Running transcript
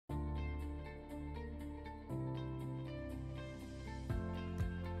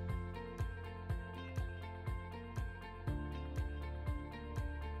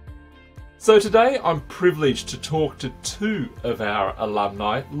So today I'm privileged to talk to two of our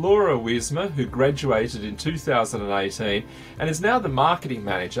alumni, Laura Wiersma, who graduated in 2018 and is now the marketing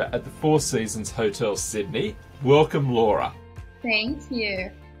manager at the Four Seasons Hotel Sydney. Welcome, Laura. Thank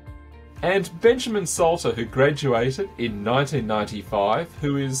you. And Benjamin Salter, who graduated in 1995,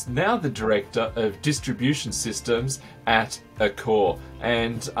 who is now the Director of Distribution Systems at Accor.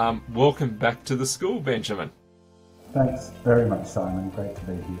 And welcome back to the school, Benjamin. Thanks very much, Simon. Great to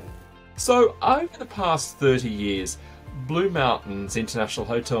be here. So, over the past 30 years, Blue Mountains International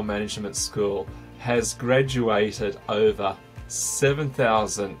Hotel Management School has graduated over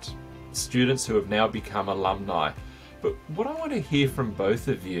 7,000 students who have now become alumni. But what I want to hear from both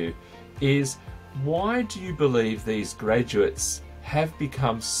of you is, why do you believe these graduates have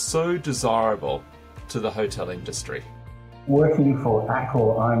become so desirable to the hotel industry? Working for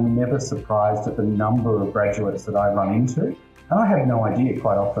Accor, I'm never surprised at the number of graduates that I run into. And I have no idea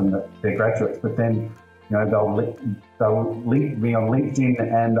quite often that they're graduates, but then they'll link me on LinkedIn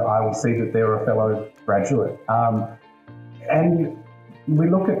and I will see that they're a fellow graduate. And we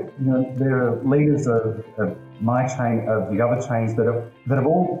look at, there are leaders of my chain, of the other chains that have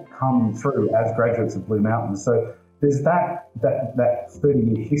all come through as graduates of Blue Mountains. So there's that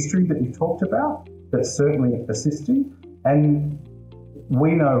 30-year history that you talked about that's certainly assisting. And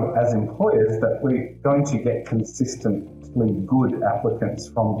we know as employers that we're going to get consistently good applicants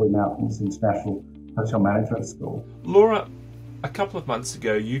from Blue Mountains International Hotel Management School. Laura, a couple of months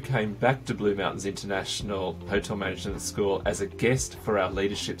ago you came back to Blue Mountains International Hotel Management School as a guest for our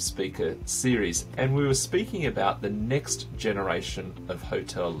Leadership Speaker series, and we were speaking about the next generation of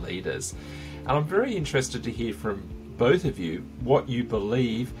hotel leaders. And I'm very interested to hear from both of you what you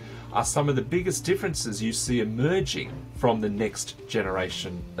believe are some of the biggest differences you see emerging from the next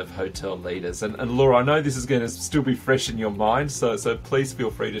generation of hotel leaders. And Laura, I know this is going to still be fresh in your mind, so please feel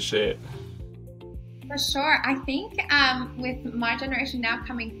free to share. For sure. I think with my generation now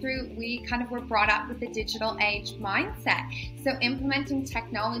coming through, we kind of were brought up with the digital age mindset. So implementing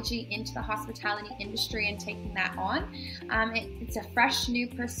technology into the hospitality industry and taking that on, it's a fresh new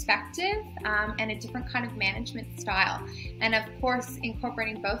perspective and a different kind of management style. And of course,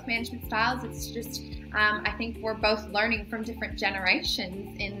 incorporating both management styles, it's just, I think we're both learning from different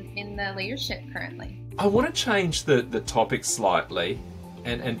generations in the leadership currently. I want to change the topic slightly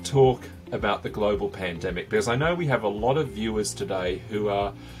and talk about the global pandemic, because I know we have a lot of viewers today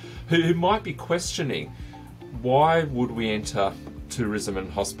who might be questioning, why would we enter tourism and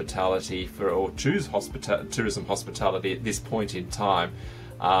hospitality or choose tourism hospitality at this point in time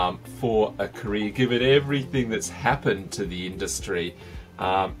for a career, given everything that's happened to the industry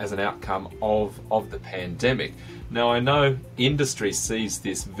as an outcome of the pandemic. Now, I know industry sees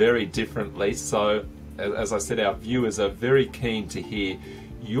this very differently, so as I said, our viewers are very keen to hear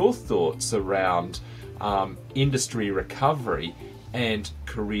your thoughts around industry recovery and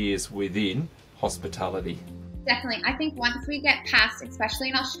careers within hospitality. Definitely. I think once we get past, especially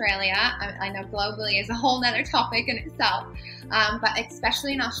in Australia, I know globally is a whole nother topic in itself, but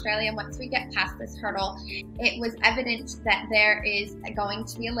especially in Australia, once we get past this hurdle, it was evident that there is going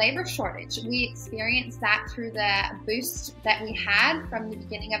to be a labor shortage. We experienced that through the boost that we had from the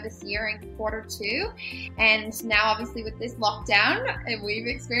beginning of this year in Q2. And now obviously with this lockdown, we've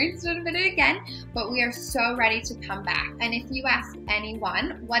experienced it a bit again, but we are so ready to come back. And if you ask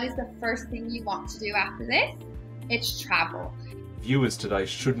anyone, what is the first thing you want to do after this? It's travel. Viewers today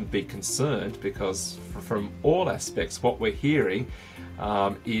shouldn't be concerned, because from all aspects what we're hearing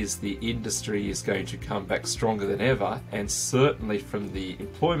is the industry is going to come back stronger than ever, and certainly from the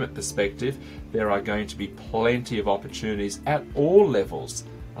employment perspective there are going to be plenty of opportunities at all levels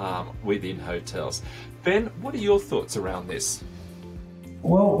within hotels. Ben, what are your thoughts around this?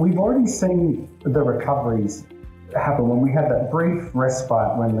 Well, we've already seen the recoveries happen. When we had that brief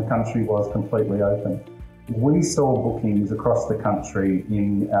respite when the country was completely open, we saw bookings across the country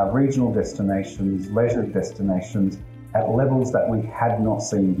in our regional destinations, leisure destinations, at levels that we had not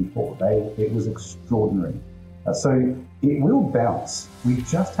seen before. It was extraordinary. So it will bounce. We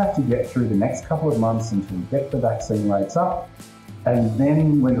just have to get through the next couple of months until we get the vaccine rates up. And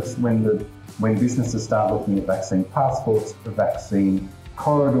then when businesses start looking at vaccine passports, the vaccine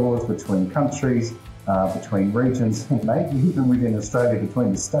corridors between countries, between regions, and maybe even within Australia,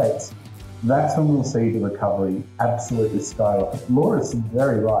 between the states, that's when we'll see the recovery absolutely skyrocket. Laura's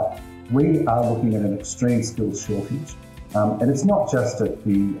very right. We are looking at an extreme skills shortage, and it's not just at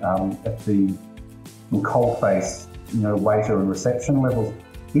the coalface, waiter and reception levels.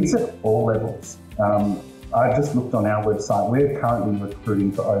 It's at all levels. I just looked on our website. We're currently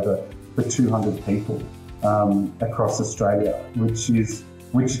recruiting for over 200 people across Australia, which is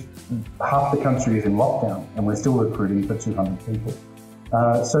which half the country is in lockdown, and we're still recruiting for 200 people.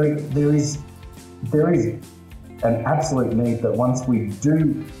 So there is an absolute need that once we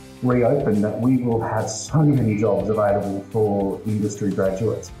do reopen, that we will have so many jobs available for industry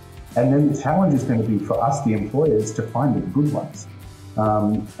graduates. And then the challenge is going to be for us, the employers, to find the good ones,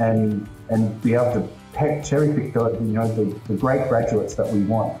 and be able to cherry pick the great graduates that we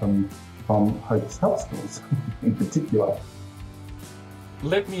want from hotel schools in particular.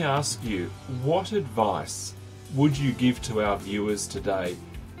 Let me ask you, what advice would you give to our viewers today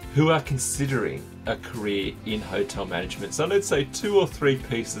who are considering a career in hotel management? So let's say 2 or 3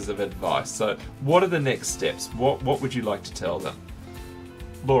 pieces of advice. So what are the next steps? What would you like to tell them?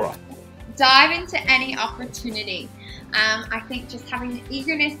 Laura. Dive into any opportunity. I think just having the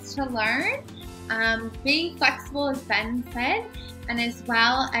eagerness to learn, being flexible, as Ben said, and as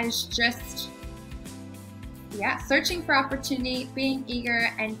well as just searching for opportunity, being eager,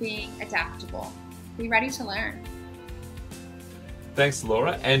 and being adaptable. Be ready to learn. Thanks,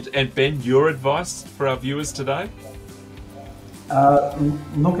 Laura. And Ben, your advice for our viewers today?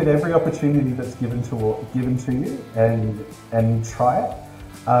 Look at every opportunity that's given to you and try it.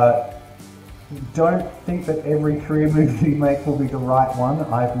 Don't think that every career move you make will be the right one.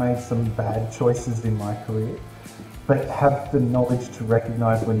 I've made some bad choices in my career, but have the knowledge to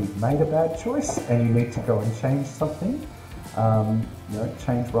recognise when you've made a bad choice and you need to go and change something,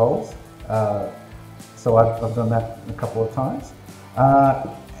 change roles. So I've done that a couple of times.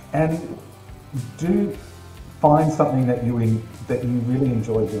 And do find something that you really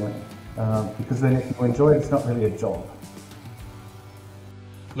enjoy doing, because then if you enjoy it, it's not really a job.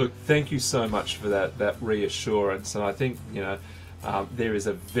 Look, thank you so much for that reassurance, and I think there is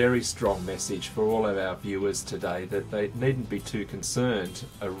a very strong message for all of our viewers today that they needn't be too concerned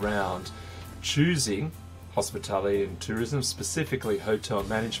around choosing hospitality and tourism, specifically hotel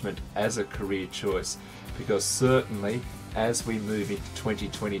management, as a career choice, because certainly as we move into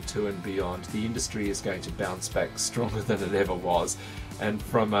 2022 and beyond, the industry is going to bounce back stronger than it ever was, and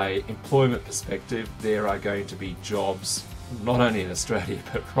from an employment perspective, there are going to be jobs not only in Australia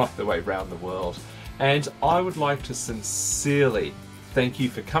but right the way around the world. And I would like to sincerely thank you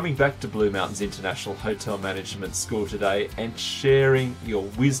for coming back to Blue Mountains International Hotel Management School today and sharing your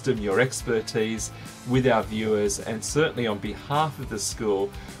wisdom, your expertise with our viewers. And certainly on behalf of the school,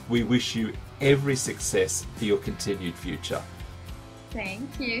 we wish you every success for your continued future.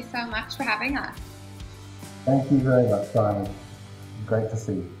 Thank you so much for having us. Thank you very much, Simon. Great to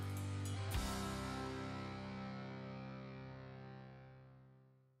see you.